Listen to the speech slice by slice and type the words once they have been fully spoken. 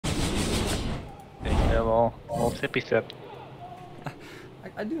little sippy sip.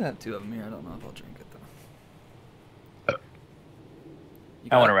 I do have 2 of them here. I don't know if I'll drink it though.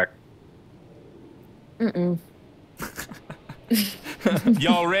 I want to wreck.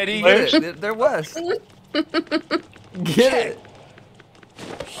 Y'all ready? There was. Get it.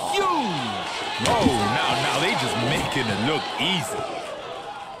 Huge. Oh, now they just making it look easy.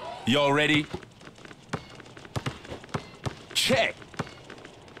 Y'all ready? Check.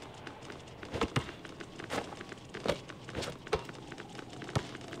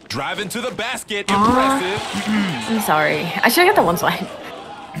 Driving to the basket. Impressive. I'm sorry. I should have got the one slide.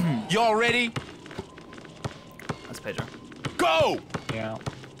 Y'all ready? That's Pedro. Go! Yeah.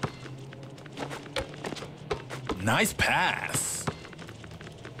 Nice pass.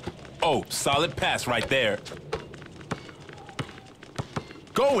 Oh, solid pass right there.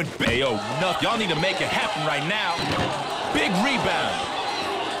 Going big. Yo, nothing. Y'all need to make it happen right now. Big rebound.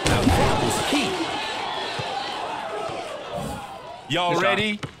 Now that was key. Y'all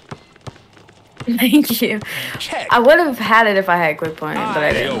ready? Thank you. Check. I would have had it if I had quick point, but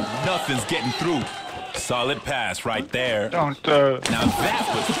I didn't. Yo, nothing's getting through. Solid pass right there. Don't. Now that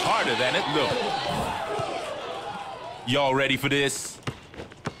was harder than it looked. Y'all ready for this?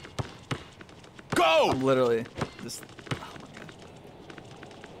 Go! I'm literally just.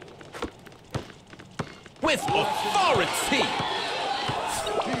 With authority.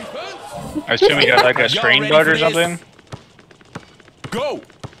 I assume you got like a Y'all screen ready guard for or this? something. Go!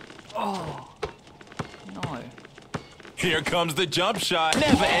 Oh. No. Here comes the jump shot.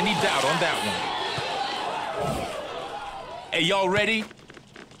 Never any doubt on that one. Hey, y'all ready?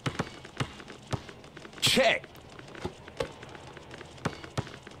 Check.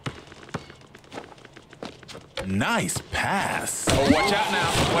 Nice pass. Oh, watch out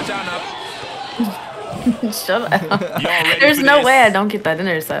now. Watch out now. Shut up. Y'all ready There's for no this? way I don't get that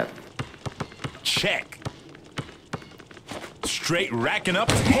intercept. Check. Straight racking up,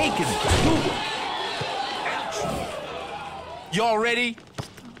 taking it. Y'all ready?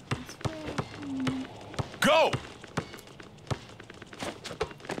 Go!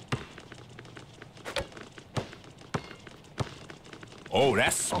 Oh,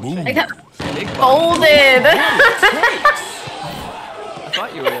 that's smooth. I got Big ball. folded. I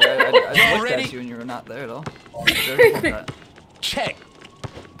thought you were there. I Y'all looked ready? at you and you were not there at all. Check.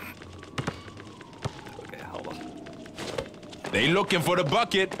 Okay, hold on. They looking for the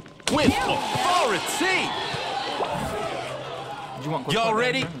bucket with authority. Did you want quick Y'all point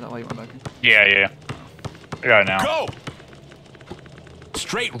ready? back there? Is that why you went back in? Yeah. I got it now. Go!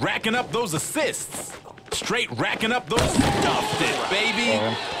 Straight racking up those assists. Straight racking up those stuffed it, baby.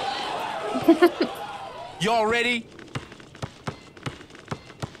 Y'all ready?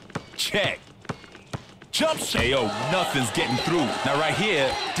 Check. Jump shot. Hey, yo, nothing's getting through. Now right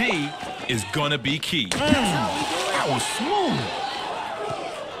here, D is gonna be key. That was smooth.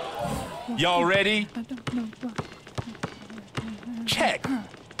 Y'all ready? Check.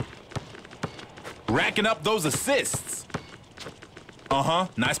 Racking up those assists. Uh-huh.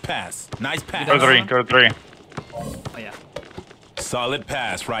 Nice pass. Nice pass. Go to three. Oh, yeah. Solid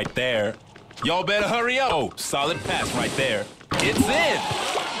pass right there. Y'all better hurry up. Oh, solid pass right there. It's in.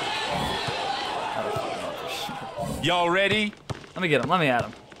 Y'all ready? Let me get him. Let me at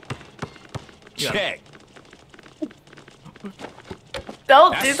him. Yeah. Check.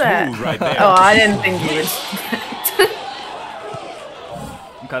 Don't That's do that. smooth right there. Oh, I didn't think you would.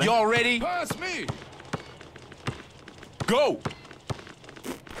 I'm cutting. Y'all ready? Pass me. Go.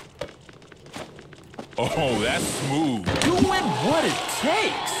 Oh, that's smooth. Doing what it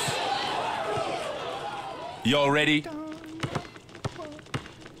takes. Y'all ready?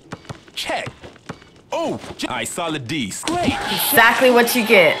 Check. Oh, I solid D. Great. Exactly what you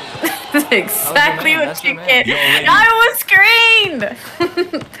get. Exactly man, what that's you your get. man. Yo, ready? I was screened.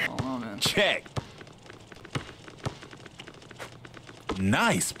 Oh, man. Check.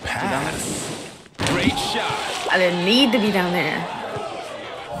 Nice pass. Great shot. I didn't need to be down there.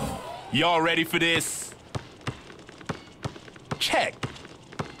 Y'all ready for this? Check.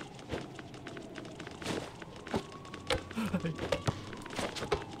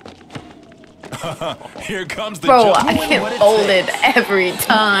 Here comes the Bro, jump. I Doing get what it folded takes. every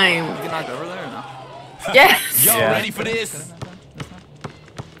time. You get knocked over there or no? Yes. Y'all Yeah. ready for this?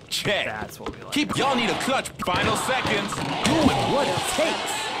 Check. That's what we like. Keep. Y'all need a clutch. Final seconds. Doing what it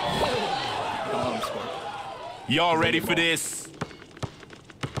takes. Don't let him score. Y'all ready for this?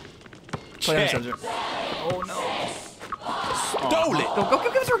 Play on Check. Cedric. Oh, no. Stole it. Go,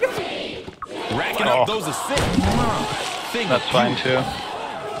 give it to her, give it to her. Racking Oh. up those assists. Thing That's of fine beauty. too.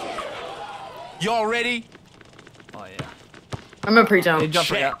 Y'all ready? Oh, yeah. I'm a pre-jump. Hey, jump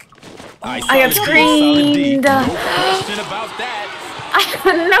Check. Nice, I got solid D, solid D. screened. No question about that.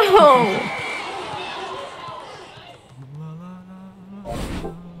 No.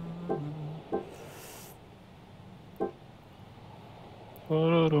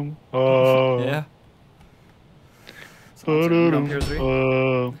 Yeah. So you don't hear 3?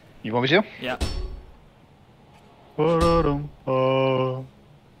 You want me to? Yeah.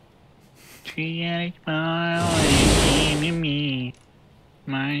 Me,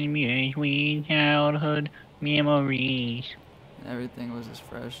 my sweet childhood memories. Everything was as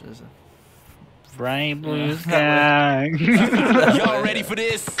fresh as a. Bright blue Yeah. sky. Y'all ready for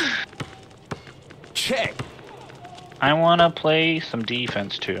this? Check. I wanna play some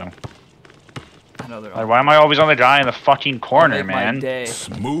defense too. I know they're Like, why am I always on the guy in the fucking corner, Make my man? day.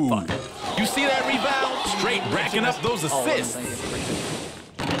 Smooth. You see that rebound? Straight racking up those Oh, assists. thank you.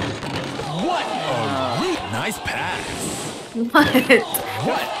 What a nice pass. What?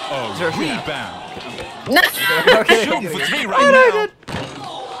 What a Sure, yeah. rebound. No. Shooting for 3 right now.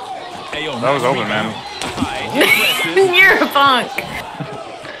 Hey, yo, That was nice open, man. rebound. Alright, impressive. You're a punk.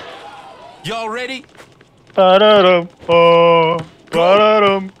 Y'all ready? Ba-da-dum, oh,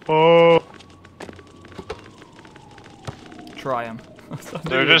 ba-da-dum, oh. Try him.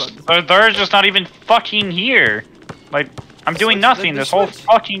 They're just not even fucking here. Like, I'm doing Switch, nothing they this whole switch.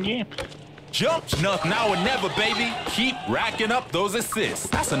 fucking game. Jump, now or never, baby. Keep racking up those assists.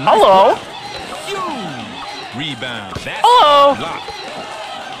 That's a nice Hello? block. Huge rebound. That's Hello? a block.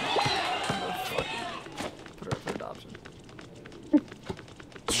 Put her up for adoption.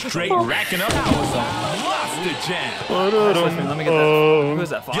 Straight racking up. That was a monster jam. Let me get that. Who is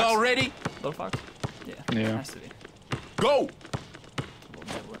that, Fox? Y'all ready? Little Fox? Yeah. Yeah. Has to be. Go.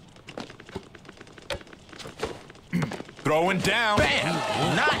 Throwing down. Bam.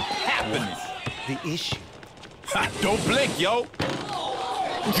 Not happening. The issue. Ha, don't blink, yo.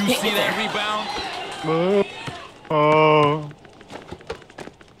 You see that rebound?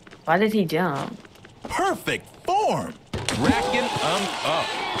 Why did he jump? Perfect form. Racking up.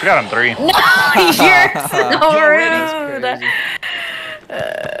 Forgot I'm 3. No, you're so Y'all ready?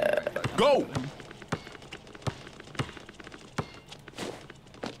 rude. Go.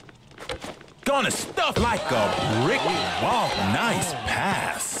 Gonna stuff like a brick wall. Nice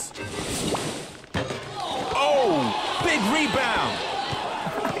pass. Oh, big rebound.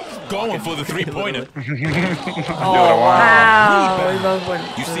 Going for the 3-pointer. Oh, wow. Rebound. We both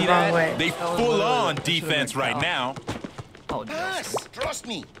went You the see wrong that? way. They full on defense right now. Oh, Yes, trust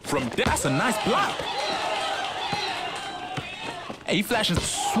me. From that's a nice block. Hey, he flashing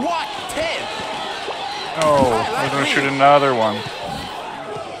SWAT 10. Oh, we're gonna shoot another one.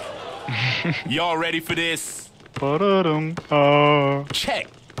 Y'all ready for this? Ba-da-dum, Check.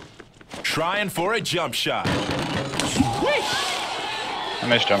 Trying for a jump shot. Swish. I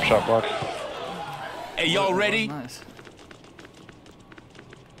missed jump shot block. Hey, y'all ready? Nice.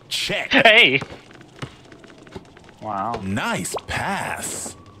 Check. Hey! Wow. Nice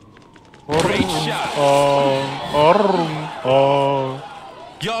pass. Great shot.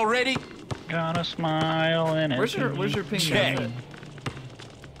 Y'all ready? Got a smile in it. Where's your ping Check. pong?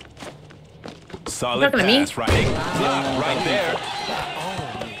 Solid Looking at me. pass, right? Block right there.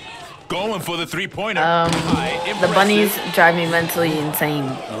 Going for the 3-pointer. The bunnies drive me mentally insane.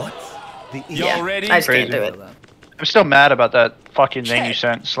 What's the issue? Y'all Yeah, ready? I just can't Crazy. do it. I'm still mad about that fucking thing you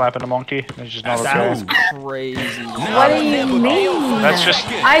Check. sent, slapping a monkey. It's just not That okay. was Crazy. What do you mean? That's just-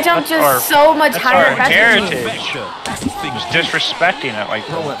 I jumped that's our- just so much that's higher our faster than you. heritage. Just disrespecting it like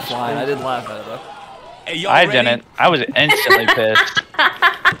Bro went that. flying. I did laugh at it though. Hey, y'all I ready? didn't. I was instantly pissed.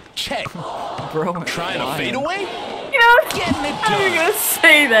 Check. Bro went Trying to flying. fade away? You know, Getting it how are you done. gonna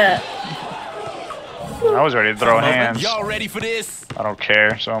say that? I was ready to throw hands. Y'all ready for this? I don't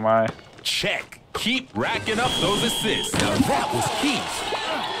care, so am I. Check. Keep racking up those assists. Now that was key.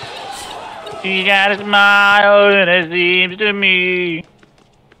 He got a smile and it seems to me.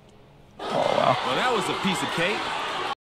 Oh wow. Well, that was a piece of cake.